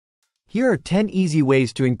Here are 10 easy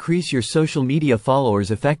ways to increase your social media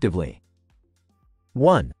followers effectively.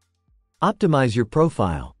 1. Optimize your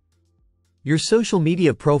profile. Your social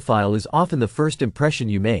media profile is often the first impression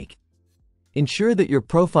you make. Ensure that your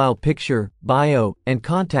profile picture, bio, and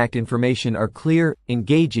contact information are clear,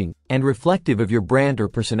 engaging, and reflective of your brand or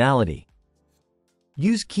personality.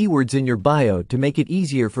 Use keywords in your bio to make it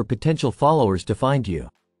easier for potential followers to find you.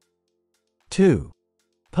 2.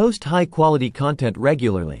 Post high-quality content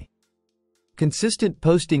regularly. Consistent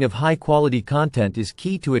posting of high-quality content is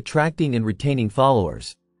key to attracting and retaining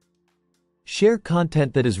followers. Share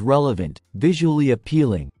content that is relevant, visually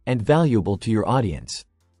appealing, and valuable to your audience.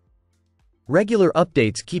 Regular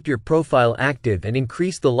updates keep your profile active and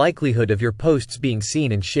increase the likelihood of your posts being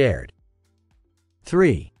seen and shared.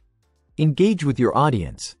 3. Engage with your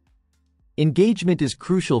audience. Engagement is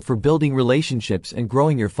crucial for building relationships and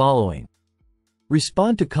growing your following.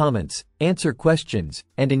 Respond to comments, answer questions,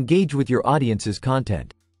 and engage with your audience's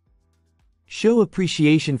content. Show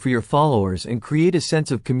appreciation for your followers and create a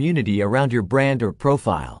sense of community around your brand or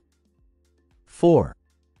profile. 4.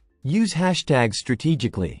 Use hashtags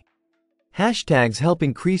strategically. Hashtags help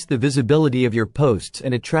increase the visibility of your posts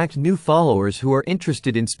and attract new followers who are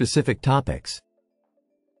interested in specific topics.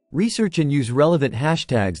 Research and use relevant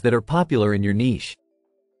hashtags that are popular in your niche.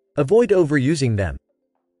 Avoid overusing them.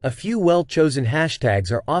 A few well-chosen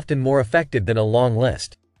hashtags are often more effective than a long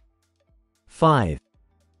list. 5.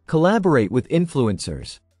 Collaborate with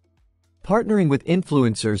influencers. Partnering with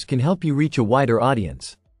influencers can help you reach a wider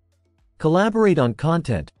audience. Collaborate on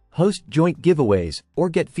content, host joint giveaways, or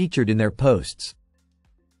get featured in their posts.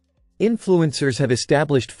 Influencers have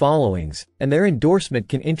established followings, and their endorsement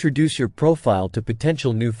can introduce your profile to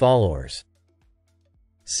potential new followers.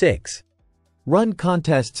 6. Run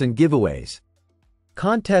contests and giveaways.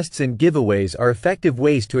 Contests and giveaways are effective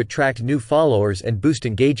ways to attract new followers and boost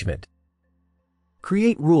engagement.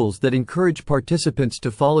 Create rules that encourage participants to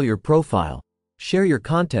follow your profile, share your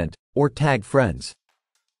content, or tag friends.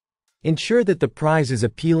 Ensure that the prize is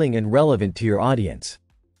appealing and relevant to your audience.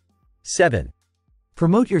 7.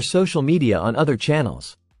 Promote your social media on other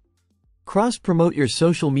channels. Cross-promote your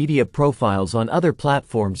social media profiles on other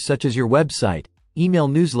platforms such as your website, email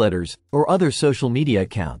newsletters, or other social media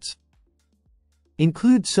accounts.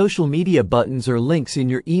 Include social media buttons or links in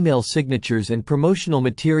your email signatures and promotional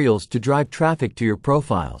materials to drive traffic to your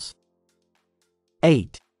profiles.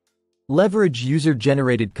 8. Leverage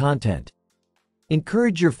user-generated content.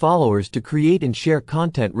 Encourage your followers to create and share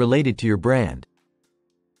content related to your brand.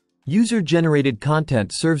 User-generated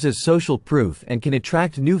content serves as social proof and can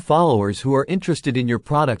attract new followers who are interested in your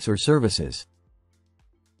products or services.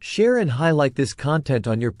 Share and highlight this content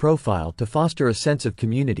on your profile to foster a sense of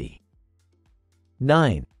community.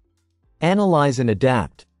 9. Analyze and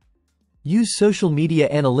adapt. Use social media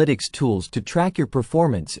analytics tools to track your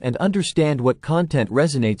performance and understand what content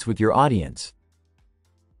resonates with your audience.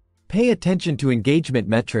 Pay attention to engagement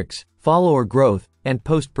metrics, follower growth, and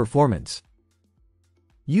post performance.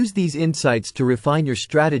 Use these insights to refine your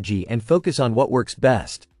strategy and focus on what works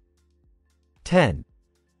best. 10.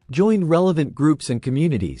 Join relevant groups and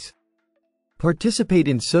communities. Participate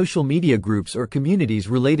in social media groups or communities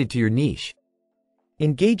related to your niche.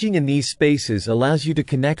 Engaging in these spaces allows you to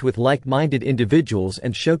connect with like-minded individuals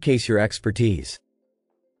and showcase your expertise.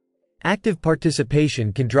 Active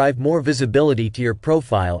participation can drive more visibility to your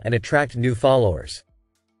profile and attract new followers.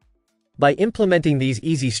 By implementing these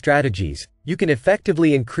easy strategies, you can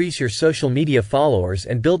effectively increase your social media followers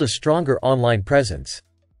and build a stronger online presence.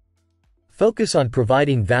 Focus on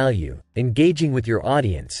providing value, engaging with your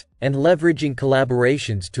audience, and leveraging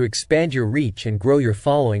collaborations to expand your reach and grow your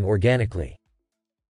following organically.